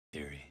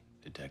theory,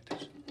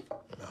 detectives.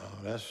 No,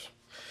 that's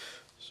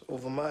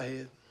over my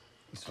head.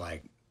 It's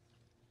like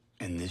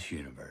in this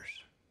universe,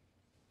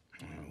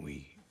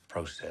 we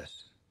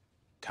process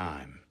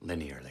time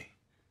linearly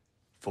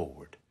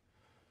forward.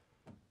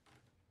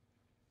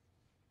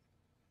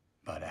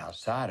 But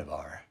outside of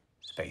our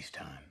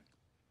space-time,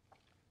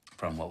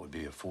 from what would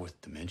be a fourth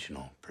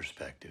dimensional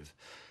perspective,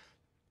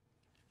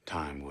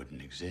 time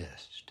wouldn't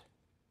exist.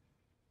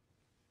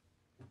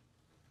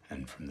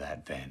 And from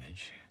that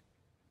vantage,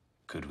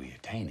 could we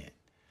attain it?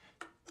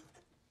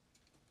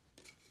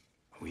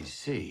 We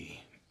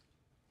see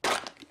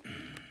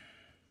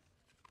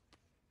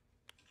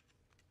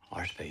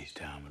our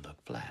space-time would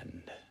look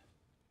flattened,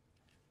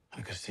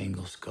 like a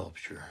single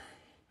sculpture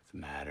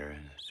with matter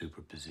in a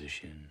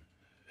superposition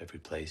of every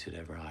place it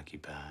ever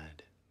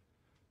occupied.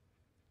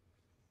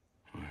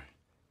 Or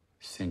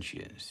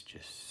sentience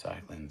just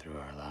cycling through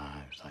our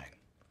lives like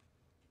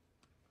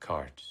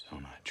carts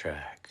on a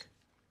track.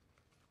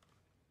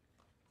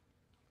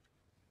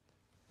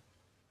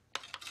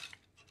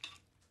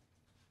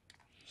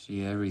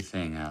 See,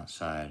 everything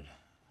outside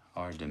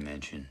our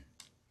dimension,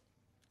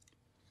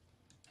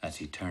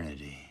 that's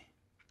eternity.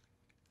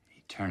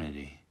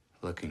 Eternity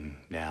looking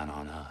down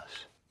on us.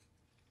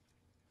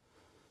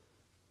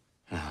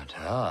 Now, to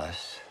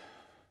us,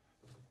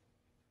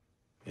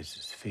 it's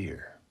a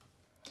sphere.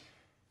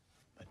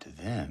 But to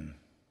them,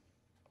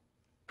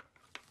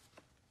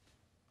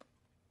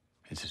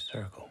 it's a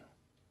circle.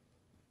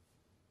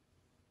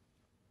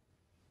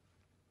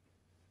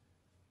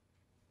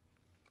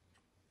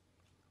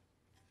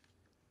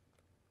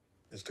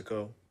 Mr.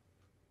 Cole?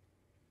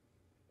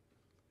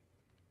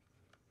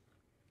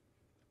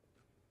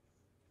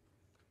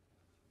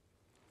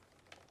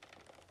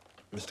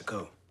 Mr.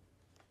 Cole,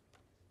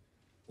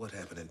 what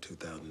happened in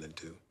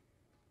 2002?